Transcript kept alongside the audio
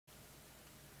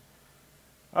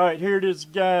All right, here it is,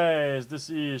 guys. This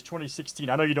is 2016.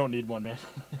 I know you don't need one, man.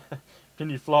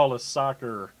 Penny Flawless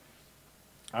Soccer.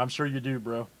 I'm sure you do,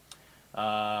 bro.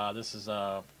 This is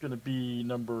going to be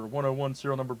number 101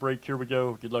 serial number break. Here we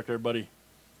go. Good luck, everybody.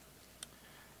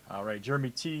 All right,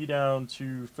 Jeremy T down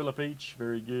to Philip H.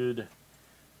 Very good.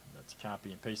 Let's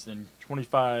copy and paste in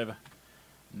 25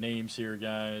 names here,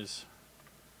 guys.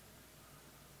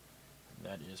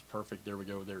 That is perfect. There we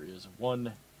go. There is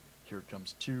 1. Here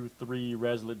comes 2, 3,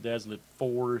 Razzle It, Dazzle It,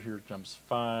 4. Here comes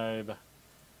 5,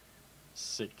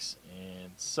 6,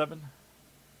 and 7.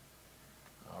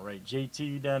 All right,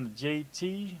 JT down to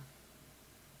JT.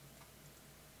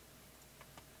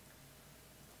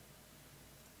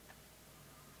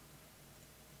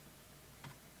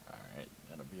 All right,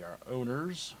 that'll be our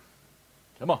owners.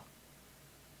 Come on.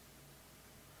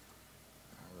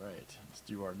 All right, let's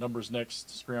do our numbers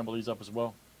next. Scramble these up as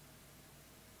well.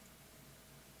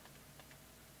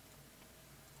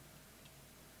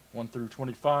 One through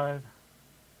 25.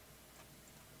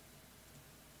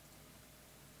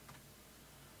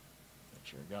 Make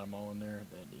sure I got them all in there.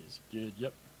 That is good.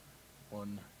 Yep.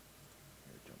 1.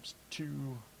 Here comes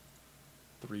 2,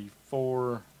 3,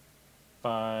 4,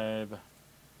 5,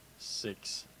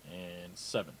 6, and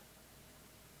 7.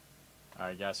 All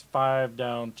right, guys. 5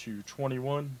 down to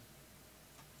 21.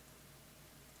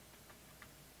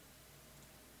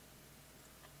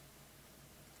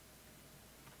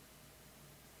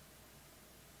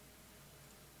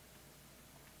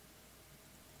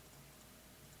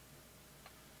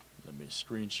 Let me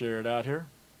screen share it out here.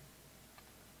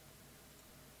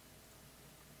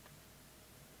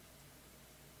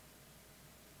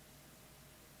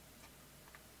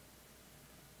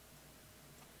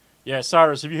 Yeah,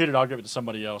 Cyrus, if you hit it, I'll give it to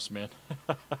somebody else, man.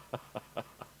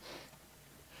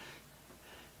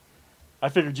 I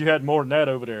figured you had more than that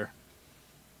over there.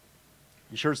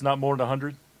 You sure it's not more than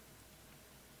 100?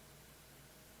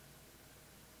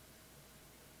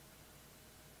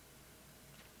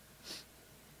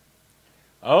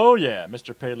 Oh, yeah,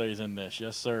 Mr. Pele's in this.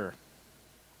 Yes, sir.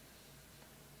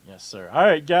 Yes, sir. All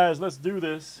right, guys, let's do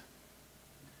this.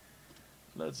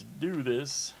 Let's do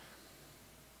this.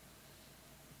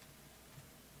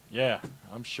 Yeah,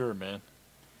 I'm sure, man.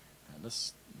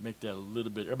 Let's make that a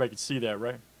little bit. Everybody can see that,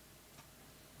 right?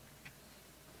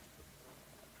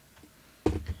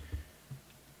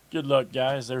 Good luck,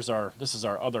 guys. This is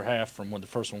our other half from the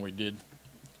first one we did.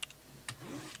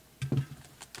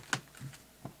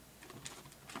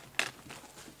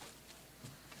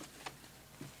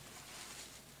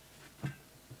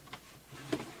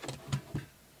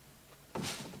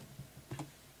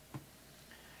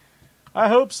 I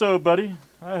hope so, buddy.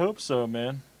 I hope so,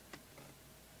 man.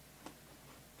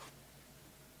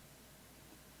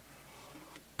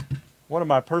 One of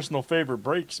my personal favorite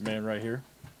breaks, man, right here.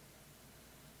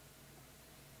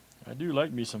 I do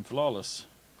like me some Flawless.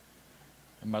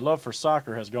 And my love for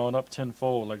soccer has gone up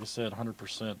tenfold, like I said,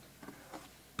 100%.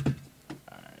 All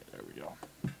right, there we go.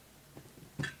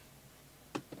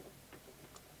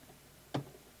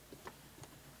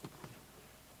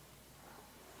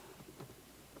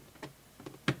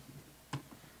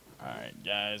 All right,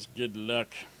 guys, good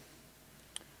luck.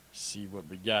 See what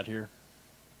we got here.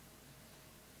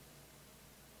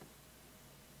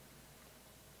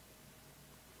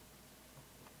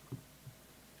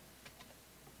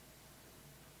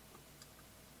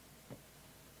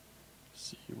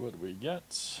 See what we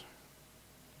got.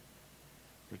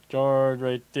 Good card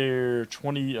right there.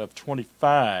 20 of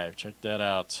 25. Check that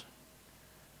out.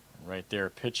 Right there.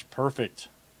 Pitch perfect.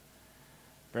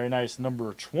 Very nice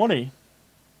number 20.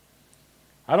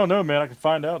 I don't know, man. I can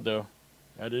find out, though.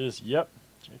 That is, yep.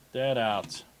 Check that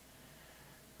out.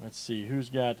 Let's see. Who's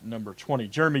got number 20?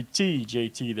 Jeremy T.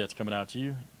 JT, that's coming out to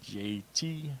you.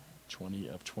 JT. 20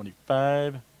 of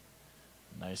 25.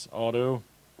 Nice auto.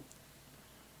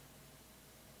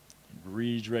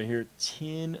 Reads right here.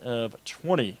 10 of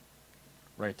 20.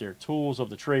 Right there. Tools of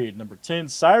the trade. Number 10,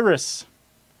 Cyrus.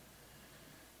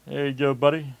 There you go,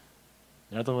 buddy.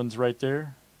 The other one's right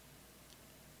there.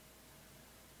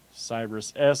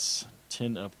 Cyrus S.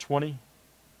 10 of 20.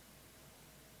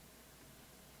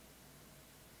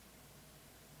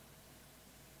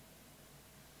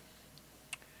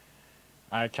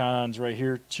 Icons right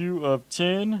here. 2 of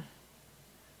 10.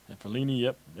 And Panini,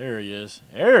 yep, there he is.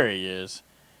 There he is.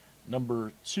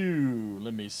 Number 2,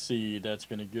 let me see. That's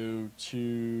going to go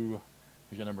to,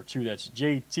 we got number 2. That's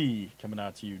JT coming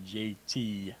out to you.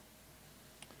 JT.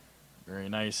 Very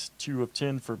nice. 2 of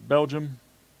 10 for Belgium.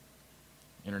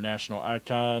 International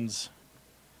icons.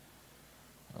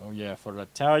 Oh, yeah, for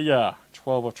Italia.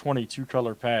 12 of 20,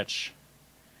 2-color patch.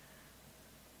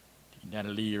 Got a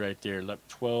lead right there. Left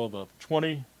 12 of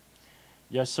 20.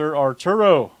 Yes, sir.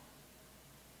 Arturo.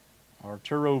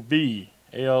 Arturo V.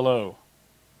 ALO.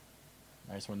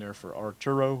 Nice one there for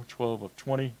Arturo. 12 of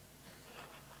 20.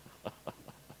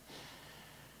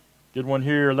 Good one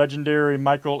here. Legendary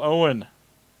Michael Owen.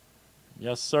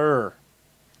 Yes, sir.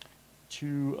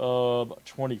 2 of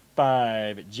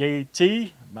 25.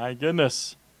 JT. My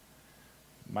goodness.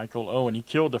 Michael Owen. He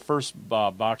killed the first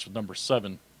box with number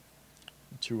 7.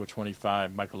 2 of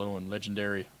 25. Michael Owen.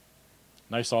 Legendary.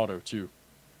 Nice auto, too.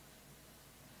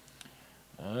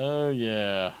 Oh,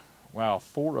 yeah. Wow.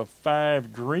 4 of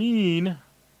 5. Green.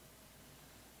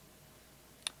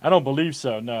 I don't believe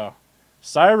so, no.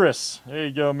 Cyrus. There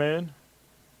you go, man.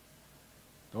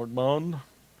 Dortmund.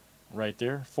 Right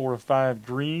there. 4 of 5.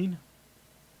 Green.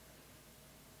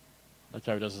 Look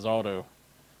how he does his auto.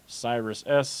 Cyrus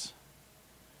S.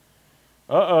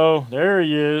 Uh-oh. There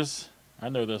he is. I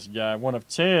know this guy. 1 of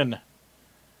 10.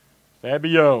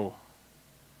 Fabio.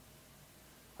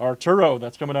 Arturo.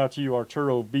 That's coming out to you.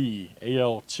 Arturo B.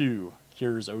 AL2.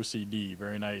 Cures OCD.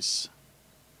 Very nice.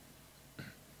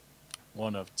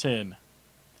 1 of 10.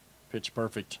 Pitch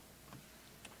perfect.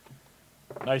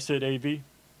 Nice hit, AV.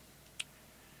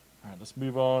 All right, let's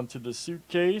move on to the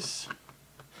suitcase.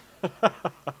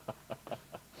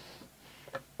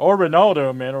 Or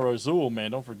Ronaldo, man, or Ozul,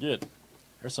 man. Don't forget.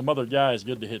 There's some other guys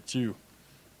good to hit, too.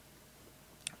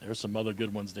 There's some other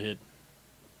good ones to hit.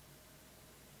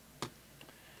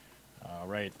 All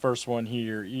right, first one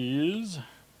here is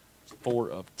 4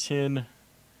 of 10.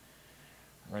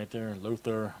 Right there,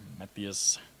 Lothar,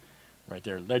 Matthias. Right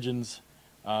there, Legends.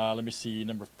 Let me see.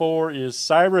 Number 4 is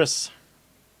Cyrus.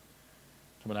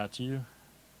 Coming out to you.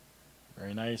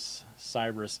 Very nice.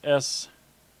 Cyrus S.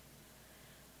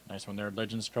 Nice one there.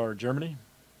 Legends card, Germany.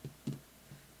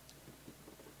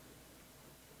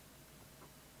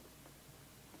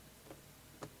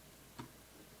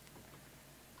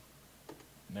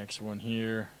 Next one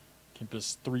here.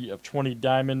 Kempis 3 of 20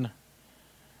 diamond.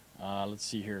 Let's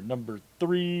see here. Number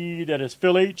 3, that is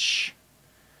Phil H.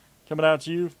 Coming out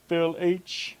to you, Phil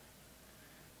H.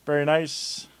 Very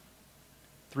nice.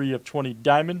 3 of 20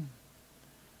 diamond.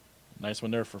 Nice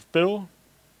one there for Phil.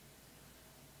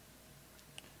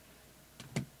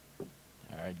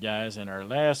 Alright, guys, and our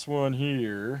last one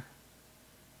here.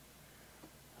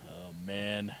 Oh,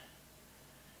 man.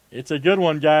 It's a good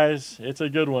one, guys. It's a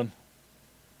good one.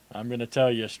 I'm going to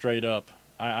tell you straight up.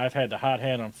 I've had the hot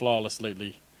hand on Flawless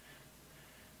lately.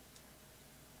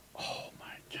 Oh,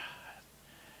 my God.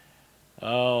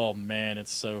 Oh, man,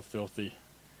 it's so filthy.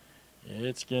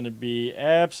 It's going to be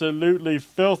absolutely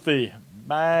filthy.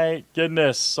 My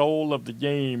goodness. Soul of the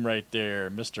game right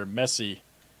there. Mr. Messi.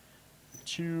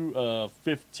 2 of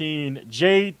 15.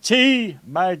 JT.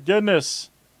 My goodness.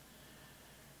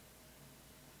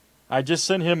 I just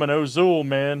sent him an Ozul,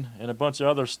 man, and a bunch of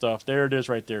other stuff. There it is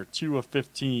right there. 2 of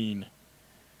 15.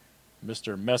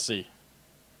 Mr. Messi.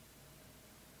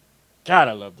 God,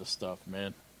 I love this stuff,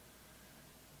 man.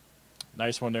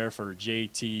 Nice one there for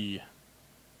JT.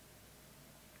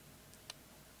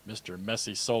 Mr.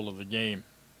 Messi, soul of the game.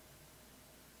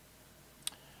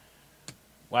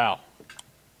 Wow.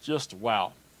 Just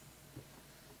wow.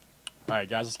 All right,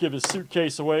 guys, let's give this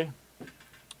suitcase away.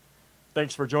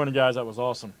 Thanks for joining, guys. That was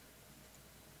awesome.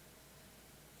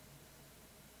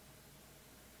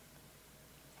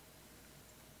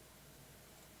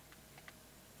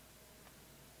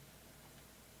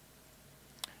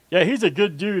 Yeah, he's a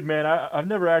good dude, man. I've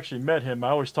never actually met him. I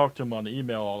always talk to him on the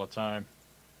email all the time.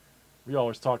 We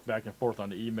always talk back and forth on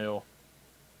the email.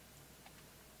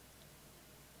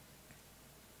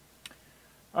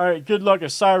 All right, good luck,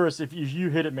 Cyrus. If you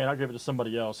hit it, man, I'll give it to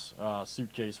somebody else,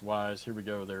 suitcase-wise. Here we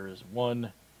go. There is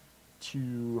 1,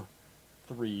 2,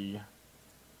 3,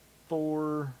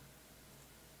 4,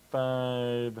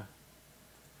 5.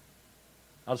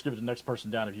 I'll just give it to the next person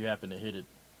down if you happen to hit it.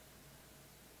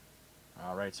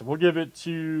 All right, so we'll give it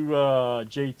to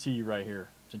JT right here,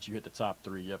 since you hit the top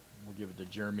 3. Yep, we'll give it to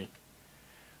Jeremy.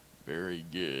 Very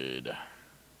good.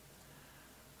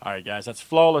 All right, guys, that's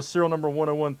Flawless serial number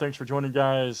 101. Thanks for joining,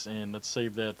 guys, and let's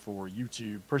save that for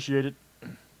YouTube. Appreciate it.